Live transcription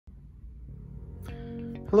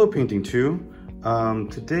Hello Painting 2.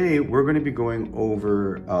 Today we're going to be going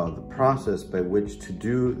over the process by which to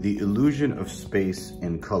do the illusion of space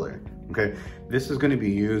in color. Okay, this is going to be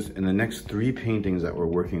used in the next 3 paintings that we're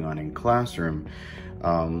working on in classroom.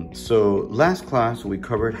 So last class we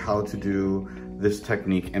covered how to do this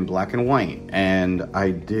technique in black and white, and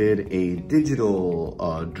I did a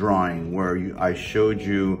digital drawing where I showed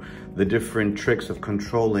you the different tricks of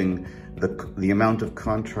controlling the amount of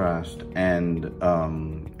contrast and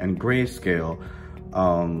grayscale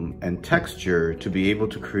and texture to be able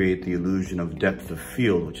to create the illusion of depth of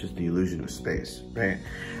field, which is the illusion of space, right?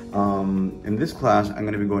 In this class, I'm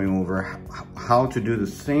going to be going over how to do the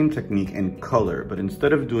same technique in color, but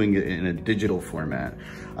instead of doing it in a digital format,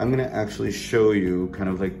 I'm going to actually show you kind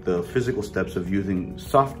of like the physical steps of using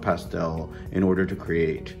soft pastel in order to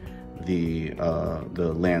create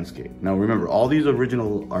the landscape. Now remember, all these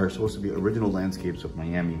are supposed to be original landscapes of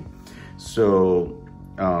Miami. So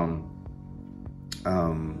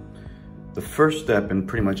the first step in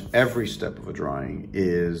pretty much every step of a drawing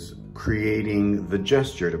is creating the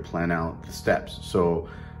gesture to plan out the steps. So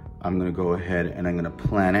I'm going to go ahead and I'm going to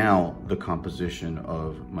plan out the composition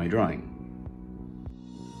of my drawing.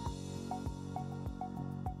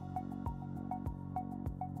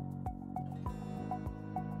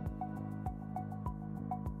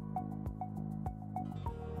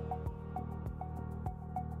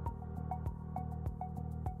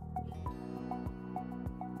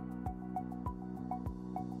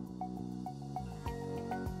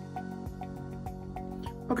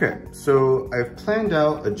 Okay, so I've planned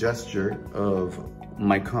out a gesture of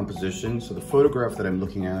my composition. So the photograph that I'm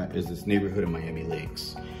looking at is this neighborhood of Miami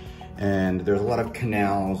Lakes. And there's a lot of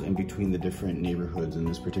canals in between the different neighborhoods in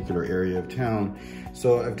this particular area of town.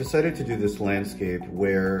 So I've decided to do this landscape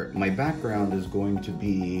where my background is going to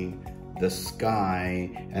be the sky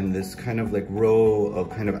and this kind of like row of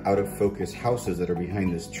kind of out of focus houses that are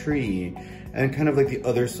behind this tree and kind of like the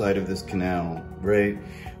other side of this canal, right?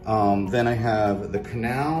 Then I have the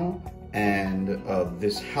canal and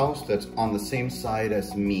this house that's on the same side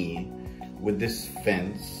as me with this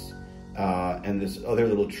fence and this other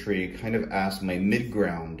little tree kind of as my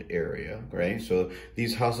mid-ground area, right? So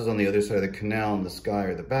these houses on the other side of the canal and the sky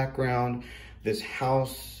are the background. This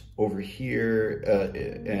house over here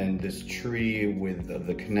and this tree with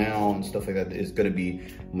the canal and stuff like that is going to be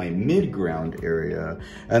my mid-ground area.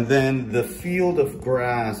 And then the field of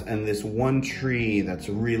grass and this one tree that's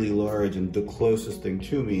really large and the closest thing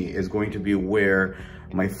to me is going to be where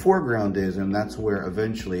my foreground is, and that's where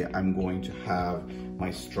eventually I'm going to have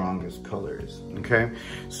my strongest colors, okay?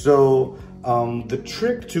 So the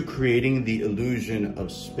trick to creating the illusion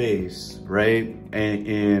of space, right,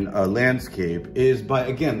 in a landscape is by,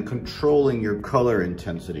 again, controlling your color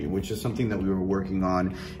intensity, which is something that we were working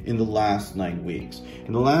on in the last 9 weeks.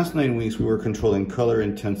 In the last 9 weeks, we were controlling color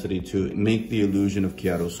intensity to make the illusion of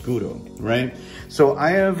chiaroscuro, right? So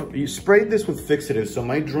you sprayed this with fixative, so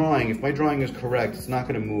my drawing, if my drawing is correct, it's not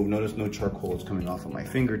gonna move. Notice no charcoal is coming off of my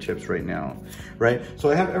fingertips right now, right? So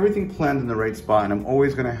I have everything planned in the right spot, and I'm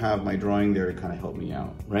always gonna have my drawing there to kind of help me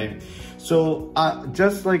out, right? So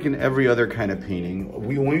just like in every other kind of painting,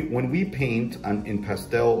 when we paint in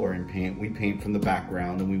pastel or in paint, we paint from the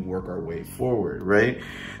background and we work our way forward, right?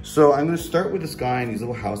 So I'm going to start with the sky and these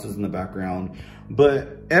little houses in the background,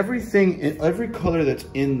 but every color that's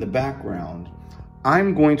in the background,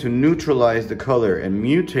 I'm going to neutralize the color and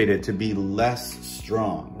mutate it to be less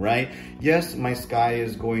strong, right? Yes, my sky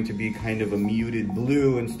is going to be kind of a muted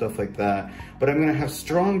blue and stuff like that, but I'm gonna have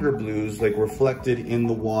stronger blues like reflected in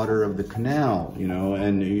the water of the canal, you know,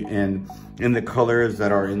 and in the colors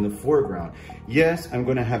that are in the foreground. Yes, I'm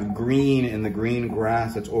gonna have green in the green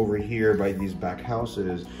grass that's over here by these back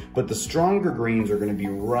houses, but the stronger greens are gonna be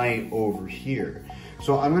right over here.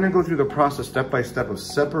 So I'm gonna go through the process step by step of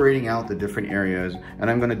separating out the different areas, and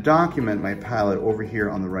I'm gonna document my palette over here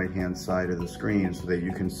on the right-hand side of the screen so that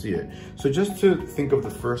you can see it. So just to think of the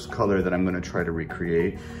first color that I'm gonna try to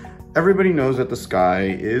recreate, everybody knows that the sky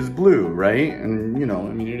is blue, right? And you know,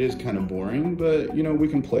 I mean, it is kind of boring, but you know, we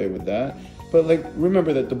can play with that. But like,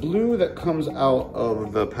 remember that the blue that comes out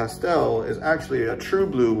of the pastel is actually a true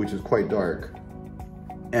blue, which is quite dark.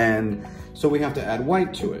 And so we have to add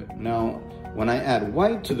white to it. Now, when I add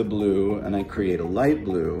white to the blue and I create a light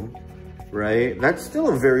blue, right, that's still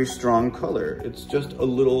a very strong color. It's just a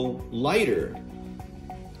little lighter,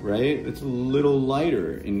 right? It's a little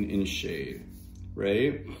lighter in shade,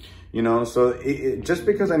 right? You know, so just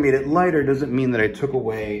because I made it lighter doesn't mean that I took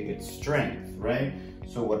away its strength, right?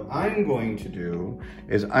 So what I'm going to do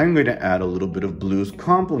is I'm going to add a little bit of blue's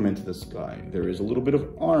complement to the sky. There is a little bit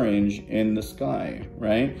of orange in the sky,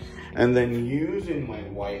 right? And then using my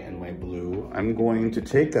white and my blue, I'm going to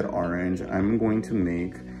take that orange, I'm going to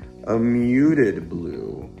make a muted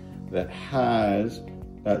blue that has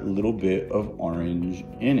that little bit of orange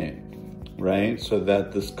in it, right? So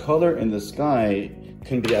that this color in the sky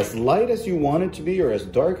can be as light as you want it to be or as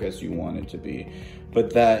dark as you want it to be,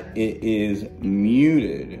 but that it is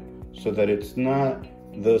muted so that it's not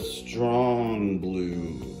the strong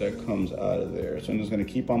blue that comes out of there. So I'm just gonna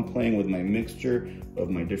keep on playing with my mixture of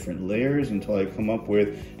my different layers until I come up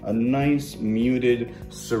with a nice muted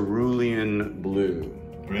cerulean blue,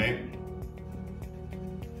 right?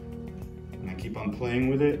 And I keep on playing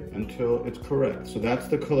with it until it's correct. So that's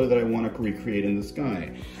the color that I want to recreate in the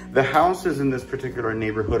sky. The houses in this particular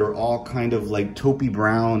neighborhood are all kind of like taupey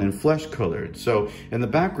brown and flesh colored. So in the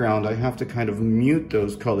background, I have to kind of mute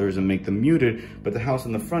those colors and make them muted, but the house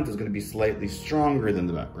in the front is going to be slightly stronger than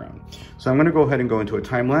the background. So I'm going to go ahead and go into a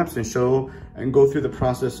time lapse and show and go through the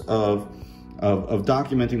process of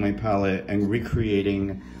documenting my palette and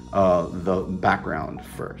recreating the background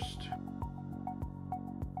first.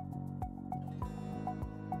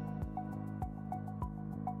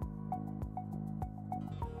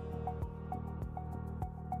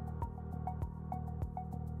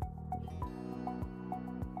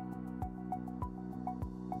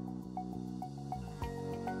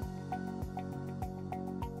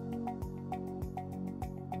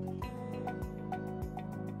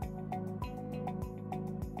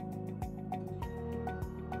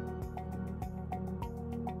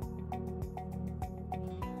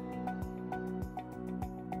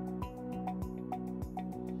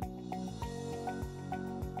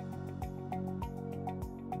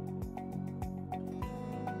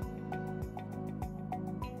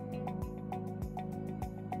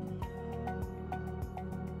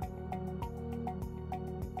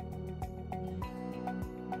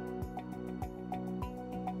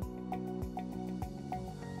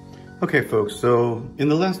 Okay folks, so in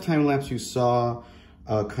the last time lapse you saw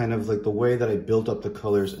kind of like the way that I built up the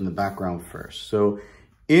colors in the background first. So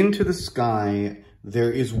into the sky,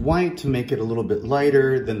 there is white to make it a little bit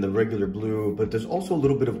lighter than the regular blue, but there's also a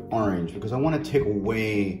little bit of orange because I want to take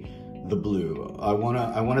away the blue. I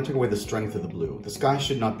want to take away the strength of the blue. The sky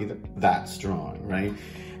should not be that strong, right?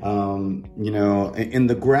 You know, in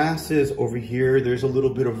the grasses over here, there's a little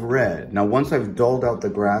bit of red. Now, once I've dulled out the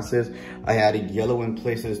grasses, I added yellow in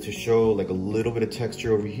places to show like a little bit of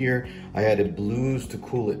texture over here. I added blues to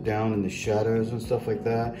cool it down in the shadows and stuff like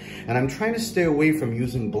that. And I'm trying to stay away from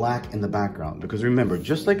using black in the background because remember,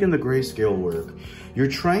 just like in the grayscale work, you're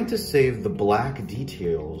trying to save the black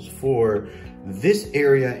details for this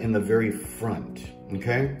area in the very front.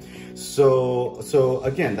 Okay, so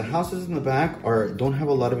again, the houses in the back don't have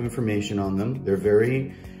a lot of information on them. They're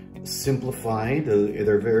very simplified.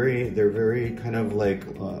 They're very kind of like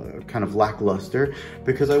kind of lackluster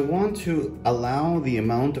because I want to allow the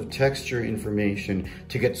amount of texture information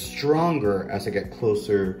to get stronger as I get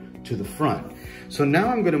closer to the front. So now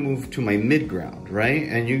I'm going to move to my midground, right?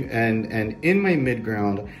 And in my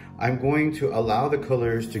midground, I'm going to allow the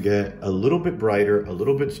colors to get a little bit brighter, a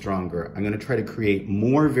little bit stronger. I'm going to try to create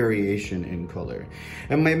more variation in color.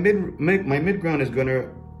 And my midground is going to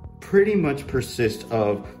pretty much persist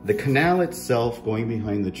of the canal itself going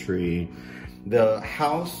behind the tree, the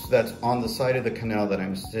house that's on the side of the canal that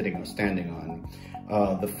I'm standing on,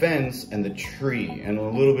 the fence and the tree and a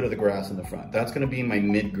little bit of the grass in the front. That's gonna be my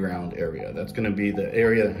mid-ground area. That's gonna be the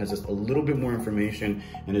area that has just a little bit more information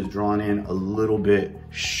and is drawn in a little bit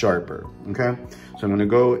sharper, okay? So I'm gonna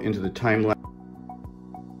go into the time lapse.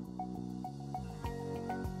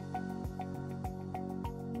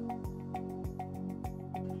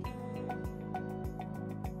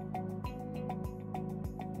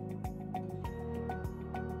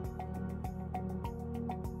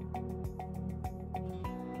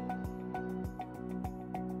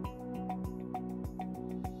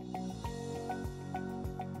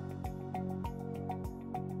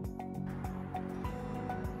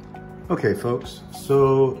 Okay folks,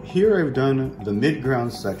 so here I've done the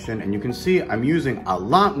mid-ground section and you can see I'm using a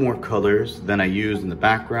lot more colors than I used in the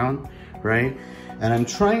background, right? And I'm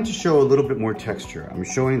trying to show a little bit more texture. I'm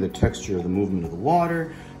showing the texture of the movement of the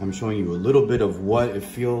water. I'm showing you a little bit of what it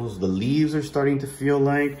feels, the leaves are starting to feel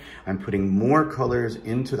like. I'm putting more colors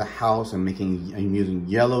into the house. I'm using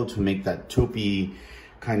yellow to make that taupey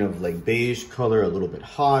kind of like beige color, a little bit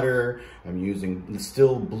hotter. I'm using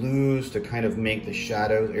still blues to kind of make the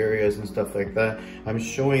shadow areas and stuff like that. I'm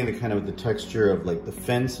showing the kind of the texture of like the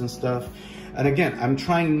fence and stuff. And again, I'm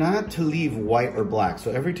trying not to leave white or black.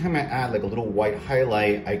 So every time I add like a little white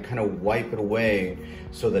highlight, I kind of wipe it away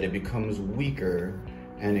so that it becomes weaker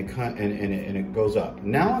and it goes up.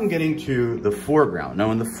 Now I'm getting to the foreground.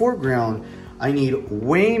 Now in the foreground, I need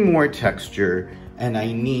way more texture and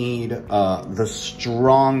I need the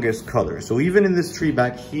strongest color. So even in this tree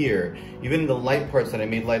back here, even in the light parts that I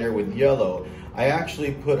made lighter with yellow, I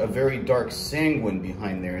actually put a very dark sanguine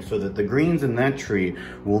behind there so that the greens in that tree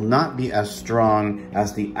will not be as strong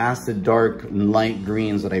as the acid dark light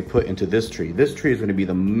greens that I put into this tree. This tree is going to be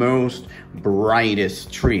the most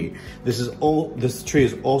brightest tree. This tree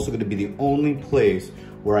is also going to be the only place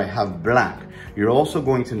where I have black. You're also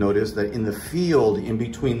going to notice that in the field in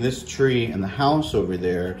between this tree and the house over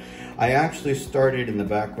there, I actually started in the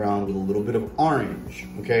background with a little bit of orange,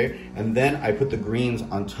 okay? And then I put the greens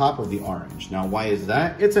on top of the orange. Now, why is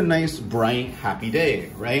that? It's a nice, bright, happy day,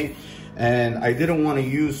 right? And I didn't want to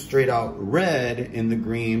use straight out red in the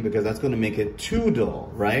green because that's going to make it too dull,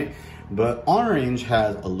 right? But orange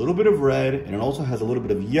has a little bit of red and it also has a little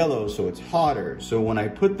bit of yellow, so it's hotter. So when I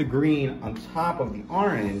put the green on top of the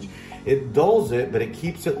orange, it dulls it, but it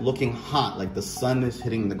keeps it looking hot, like the sun is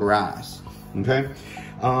hitting the grass, okay?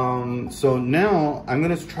 So now I'm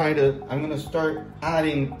gonna start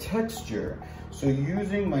adding texture. So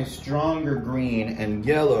using my stronger green and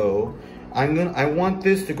yellow, I want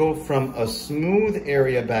this to go from a smooth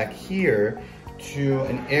area back here to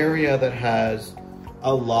an area that has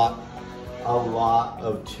a lot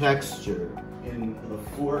of texture in the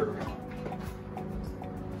foreground.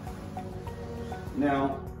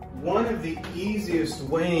 Now, one of the easiest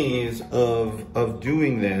ways of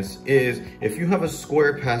doing this is if you have a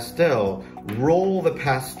square pastel, roll the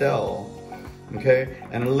pastel, okay?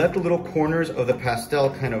 And let the little corners of the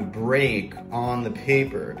pastel kind of break on the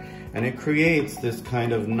paper. And it creates this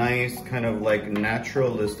kind of nice, kind of like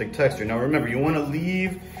naturalistic texture. Now remember, you wanna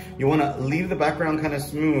leave the background kind of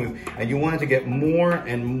smooth and you want it to get more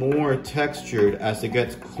and more textured as it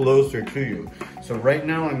gets closer to you. So right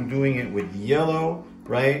now I'm doing it with yellow,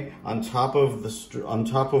 right? On top of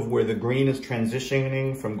where the green is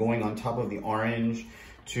transitioning from going on top of the orange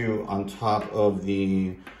to on top of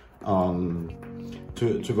the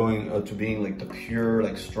to being like the pure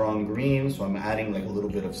like strong green. So I'm adding like a little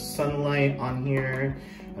bit of sunlight on here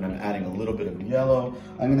and I'm adding a little bit of yellow.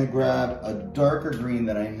 I'm gonna grab a darker green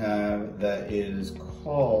that I have that is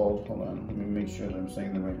called, hold on, let me make sure that I'm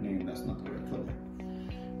saying the right name. That's not the right color.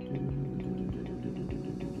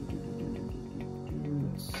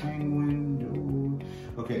 Sanguine.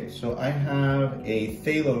 Okay, so I have a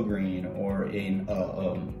phthalo green or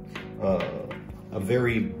a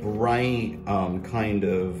very bright kind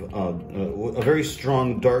of a very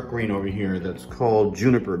strong dark green over here that's called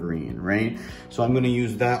juniper green, right? So I'm going to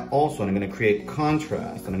use that also, and I'm going to create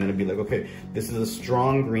contrast, and I'm going to be like, okay, this is a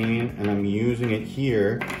strong green and I'm using it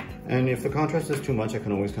here. And if the contrast is too much, I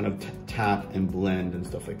can always kind of tap and blend and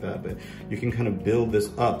stuff like that. But you can kind of build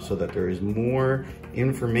this up so that there is more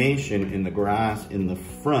information in the grass in the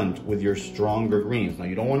front with your stronger greens. Now,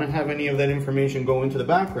 you don't want to have any of that information go into the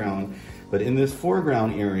background, but in this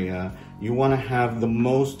foreground area, you want to have the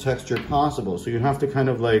most texture possible. So you have to kind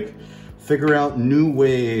of like figure out new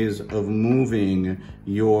ways of moving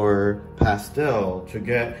your pastel to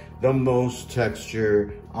get the most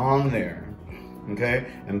texture on there.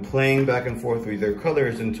 Okay, and playing back and forth with their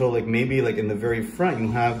colors until like maybe like in the very front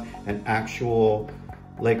you have an actual,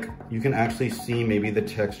 like you can actually see maybe the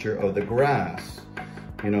texture of the grass,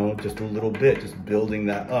 you know, just a little bit, just building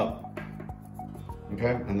that up.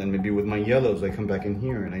 Okay, and then maybe with my yellows I come back in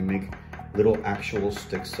here and I make little actual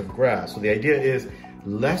sticks of grass. So the idea is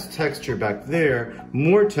less texture back there,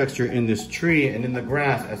 more texture in this tree and in the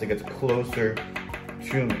grass as it gets closer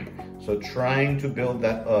to me. So trying to build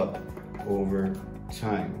that up over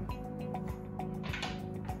time.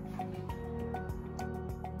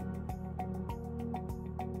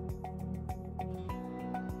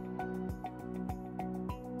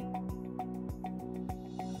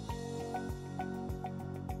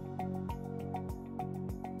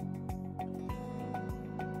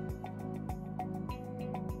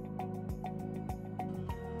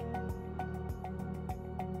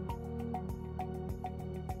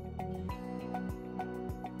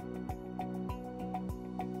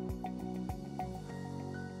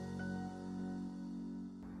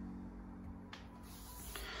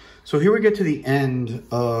 So here we get to the end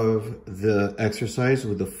of the exercise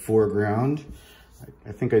with the foreground. I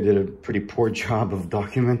I think I did a pretty poor job of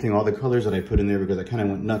documenting all the colors that I put in there because I kind of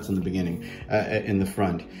went nuts in the beginning, in the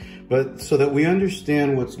front. But so that we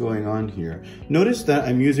understand what's going on here, notice that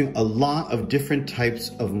I'm using a lot of different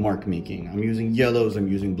types of mark making. I'm using yellows, I'm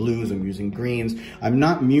using blues, I'm using greens. I'm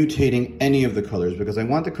not mutating any of the colors because I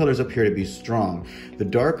want the colors up here to be strong. The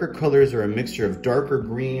darker colors are a mixture of darker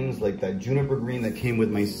greens, like that juniper green that came with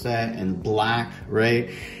my set, and black, right?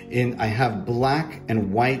 I have black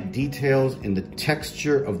and white details in the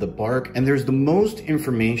texture of the bark, and there's the most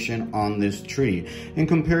information on this tree in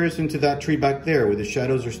comparison to that tree back there where the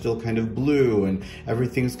shadows are still kind of blue and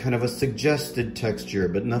everything's kind of a suggested texture,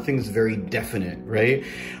 but nothing's very definite, right?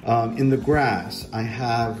 In the grass, I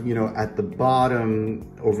have, you know, at the bottom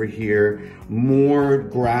over here, more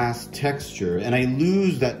grass texture, and I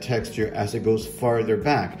lose that texture as it goes farther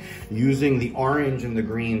back, using the orange and the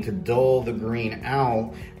green to dull the green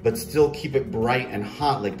out, but still keep it bright and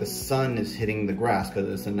hot like the sun is hitting the grass because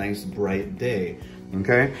it's a nice bright day.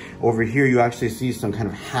 Okay, over here you actually see some kind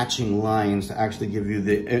of hatching lines to actually give you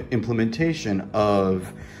the implementation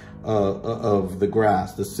of the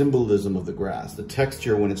grass, the symbolism of the grass, the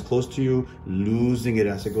texture when it's close to you, losing it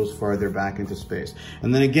as it goes farther back into space.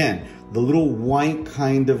 And then again, the little white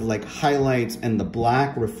kind of like highlights and the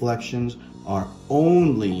black reflections are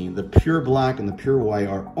only, the pure black and the pure white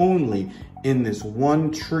are only in this one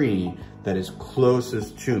tree that is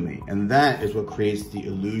closest to me. And that is what creates the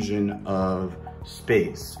illusion of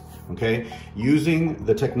space, okay? Using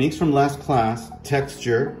the techniques from last class,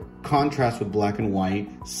 texture, contrast with black and white,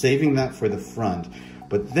 saving that for the front.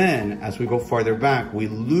 But then as we go farther back, we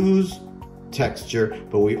lose texture,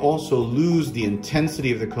 but we also lose the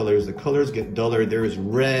intensity of the colors. The colors get duller. There is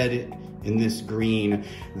red in this green,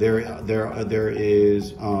 there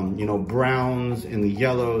is you know, browns in the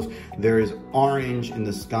yellows, there is orange in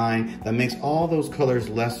the sky. That makes all those colors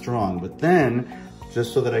less strong. But then,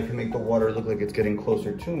 just so that I can make the water look like it's getting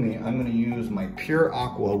closer to me, I'm gonna use my pure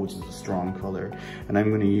aqua, which is a strong color, and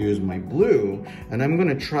I'm gonna use my blue, and I'm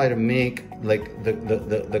gonna try to make like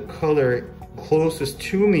the color closest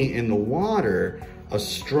to me in the water a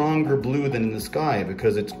stronger blue than in the sky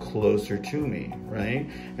because it's closer to me, right?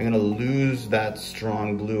 I'm gonna lose that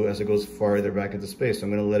strong blue as it goes farther back into space. So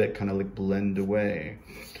I'm gonna let it kind of like blend away,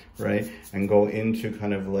 right? And go into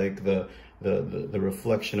kind of like the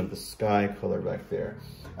reflection of the sky color back there.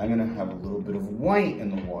 I'm gonna have a little bit of white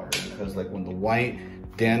in the water because like when the white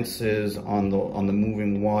dances on the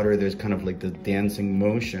moving water, there's kind of like the dancing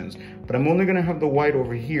motions. But I'm only gonna have the white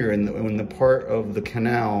over here in the part of the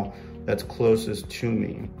canal that's closest to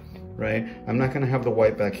me, right? I'm not gonna have the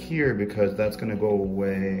white back here because that's gonna go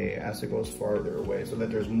away as it goes farther away, so that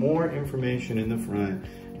there's more information in the front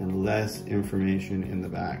and less information in the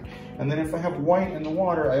back. And then if I have white in the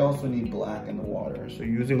water, I also need black in the water. So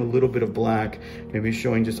using a little bit of black, maybe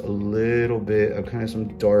showing just a little bit of kind of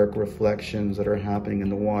some dark reflections that are happening in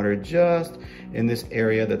the water, just in this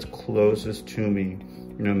area that's closest to me.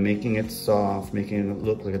 You know, making it soft, making it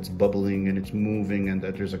look like it's bubbling and it's moving and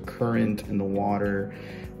that there's a current in the water,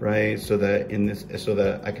 right? So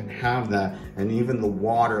that I can have that, and even the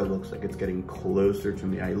water looks like it's getting closer to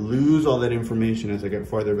me. I lose all that information as I get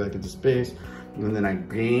farther back into space, and then I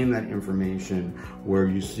gain that information where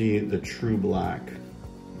you see the true black,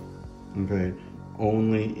 okay?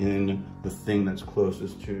 Only in the thing that's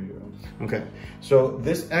closest to you. Okay, so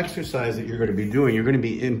this exercise that you're going to be doing, you're going to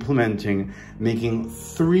be implementing, making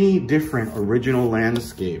 3 different original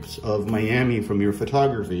landscapes of Miami from your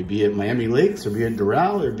photography, be it Miami Lakes, or be it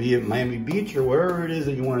Doral, or be it Miami Beach, or wherever it is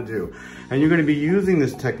that you want to do. And you're going to be using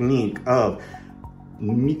this technique of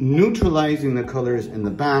neutralizing the colors in the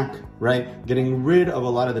back, right? Getting rid of a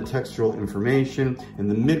lot of the textural information. In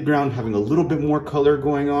the midground, having a little bit more color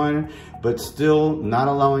going on, but still not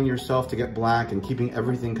allowing yourself to get black and keeping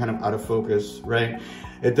everything kind of out of focus, right?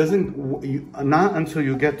 It doesn't, not until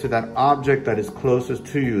you get to that object that is closest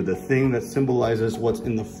to you, the thing that symbolizes what's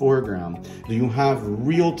in the foreground, do you have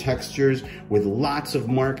real textures with lots of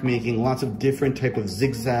mark making, lots of different type of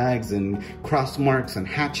zigzags and cross marks and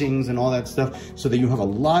hatchings and all that stuff, so that you have a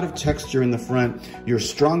lot of texture in the front, your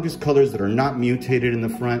strongest colors that are not mutated in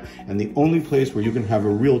the front, and the only place where you can have a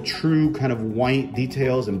real true kind of white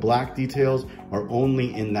details and black details are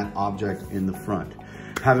only in that object in the front.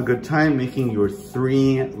 Have a good time making your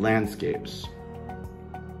 3 landscapes.